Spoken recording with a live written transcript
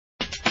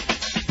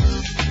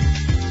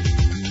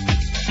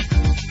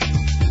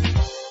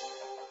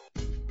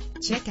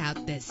Check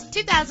out this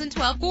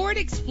 2012 Ford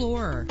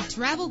Explorer.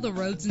 Travel the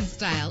roads in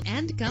style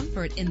and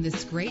comfort in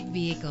this great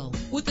vehicle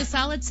with a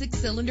solid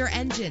 6-cylinder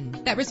engine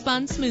that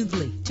responds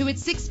smoothly to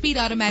its 6-speed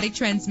automatic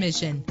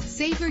transmission.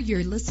 Savor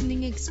your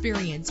listening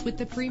experience with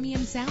the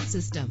premium sound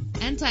system.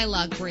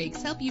 Anti-lock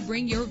brakes help you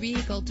bring your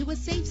vehicle to a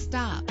safe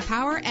stop.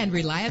 Power and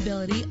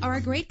reliability are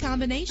a great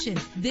combination.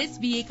 This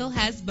vehicle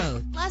has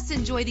both. Plus,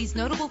 enjoy these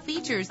notable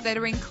features that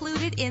are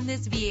included in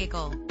this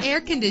vehicle: air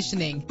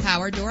conditioning,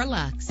 power door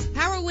locks,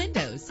 power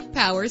windows,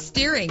 power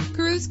steering,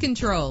 cruise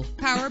control,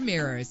 power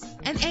mirrors,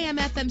 an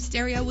AM/FM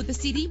stereo with a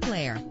CD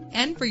player.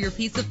 And for your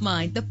peace of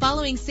mind, the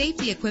following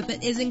safety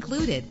equipment is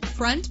included: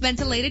 front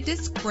ventilated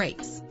disc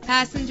brakes,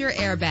 passenger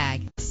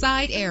airbag,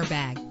 side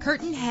airbag,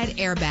 curtain head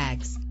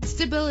airbags,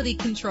 stability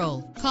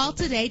control. Call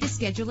today to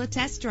schedule a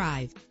test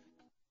drive.